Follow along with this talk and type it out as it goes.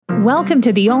Welcome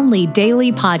to the only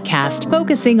daily podcast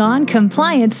focusing on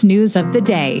compliance news of the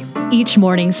day. Each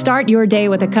morning, start your day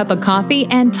with a cup of coffee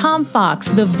and Tom Fox,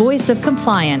 the voice of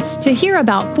compliance, to hear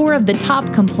about 4 of the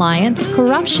top compliance,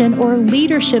 corruption, or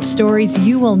leadership stories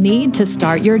you will need to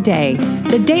start your day.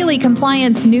 The Daily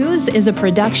Compliance News is a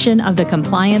production of the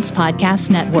Compliance Podcast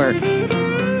Network.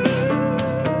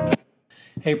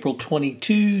 April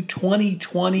 22,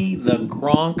 2020, the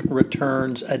Gronk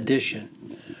Returns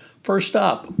edition. First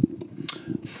up,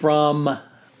 from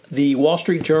the Wall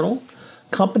Street Journal,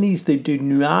 companies that do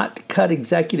not cut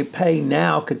executive pay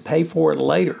now could pay for it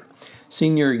later.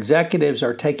 Senior executives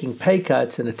are taking pay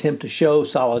cuts in an attempt to show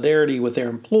solidarity with their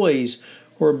employees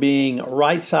who are being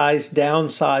right-sized,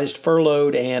 downsized,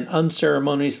 furloughed, and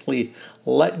unceremoniously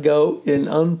let go in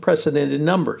unprecedented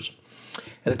numbers.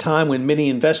 At a time when many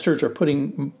investors are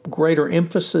putting greater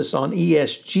emphasis on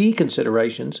ESG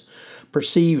considerations,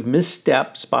 perceived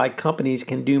missteps by companies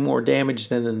can do more damage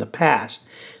than in the past.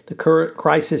 The current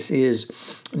crisis is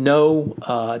no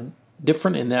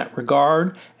different in that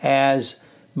regard, as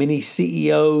many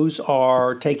CEOs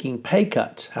are taking pay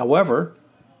cuts. However,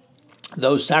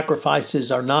 those sacrifices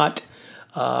are not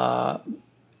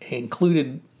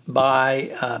included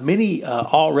by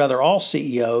all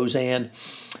CEOs, and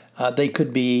they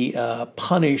could be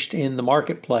punished in the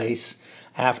marketplace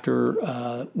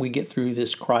after we get through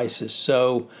this crisis.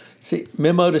 So,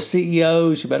 memo to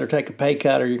CEOs, you better take a pay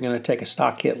cut or you're going to take a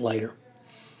stock hit later.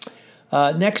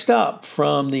 Next up,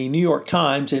 from the New York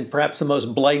Times, and perhaps the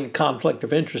most blatant conflict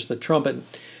of interest the Trump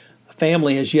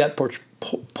family has yet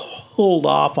pulled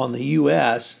off on the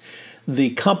U.S.,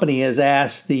 the company has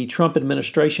asked the Trump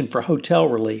administration for hotel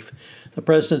relief. The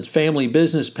president's family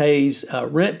business pays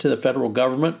rent to the federal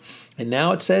government, and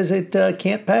now it says it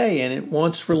can't pay and it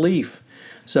wants relief.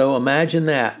 So imagine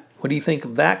that. What do you think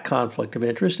of that conflict of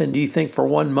interest? And do you think for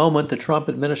one moment the Trump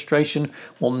administration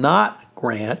will not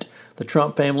grant the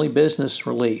Trump family business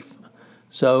relief?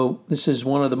 So this is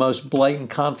one of the most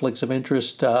blatant conflicts of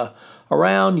interest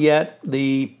around, yet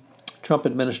the Trump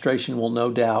administration will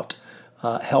no doubt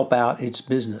help out its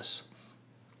business.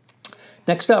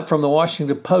 Next up, from the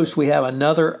Washington Post, we have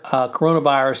another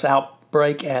coronavirus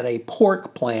outbreak at a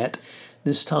pork plant,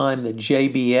 this time the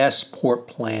JBS pork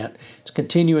plant. It's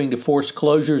continuing to force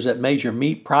closures at major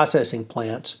meat processing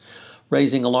plants,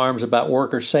 raising alarms about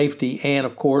worker safety and,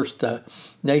 of course, the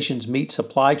nation's meat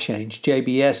supply chains.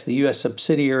 JBS, the U.S.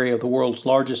 subsidiary of the world's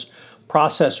largest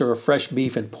processor of fresh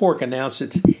beef and pork, announced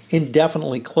it's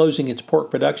indefinitely closing its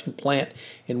pork production plant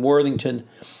in Worthington,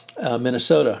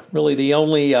 Minnesota. Really, the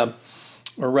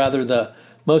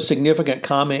most significant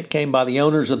comment came by the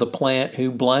owners of the plant, who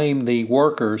blamed the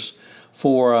workers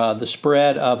for the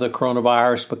spread of the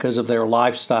coronavirus because of their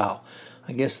lifestyle.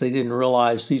 I guess they didn't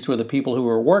realize these were the people who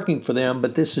were working for them,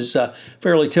 but this is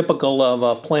fairly typical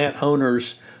of plant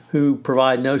owners who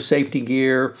provide no safety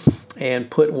gear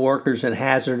and put workers in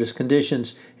hazardous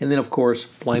conditions, and then, of course,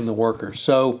 blame the workers.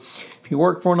 So if you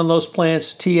work for one of those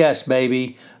plants, TS,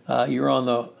 baby, you're on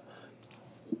the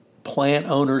plant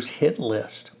owners hit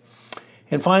list.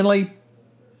 And finally,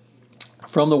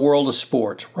 from the world of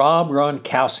sports, Rob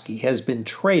Gronkowski has been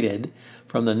traded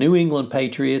from the New England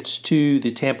Patriots to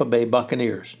the Tampa Bay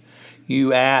Buccaneers.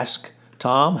 You ask,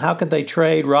 Tom, how could they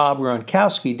trade Rob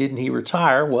Gronkowski? Didn't he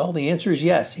retire? Well, the answer is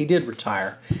yes, he did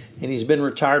retire, and he's been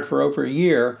retired for over a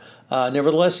year.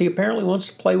 Nevertheless, he apparently wants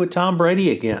to play with Tom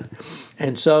Brady again.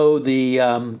 And so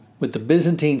with the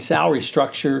Byzantine salary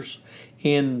structures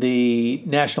in the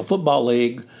National Football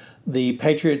League, the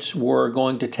Patriots were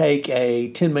going to take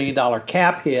a $10 million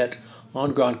cap hit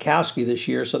on Gronkowski this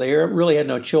year, so they really had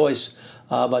no choice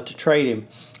but to trade him.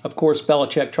 Of course,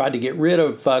 Belichick tried to get rid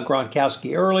of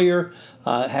Gronkowski earlier,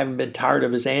 having been tired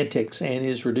of his antics and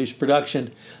his reduced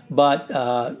production,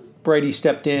 but Brady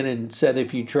stepped in and said,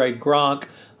 if you trade Gronk,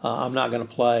 I'm not going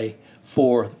to play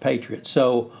for the Patriots.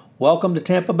 So welcome to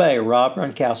Tampa Bay, Rob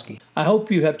Gronkowski. I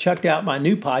hope you have checked out my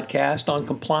new podcast on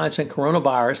compliance and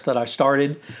coronavirus that I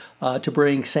started to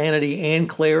bring sanity and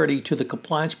clarity to the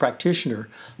compliance practitioner.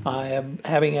 I am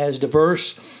having as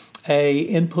diverse a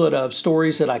input of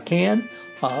stories that I can,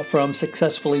 from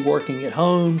successfully working at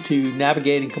home to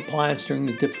navigating compliance during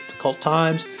the difficult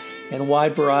times, and a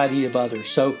wide variety of others.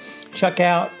 So check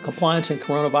out Compliance and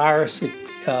Coronavirus.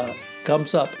 It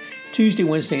comes up Tuesday,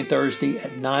 Wednesday, and Thursday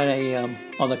at 9 a.m.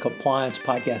 on the Compliance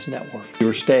Podcast Network.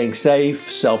 You're staying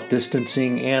safe,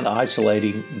 self-distancing, and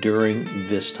isolating during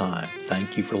this time.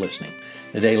 Thank you for listening.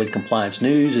 The Daily Compliance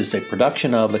News is a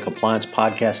production of the Compliance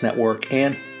Podcast Network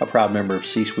and a proud member of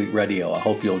C-Suite Radio. I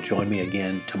hope you'll join me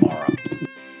again tomorrow.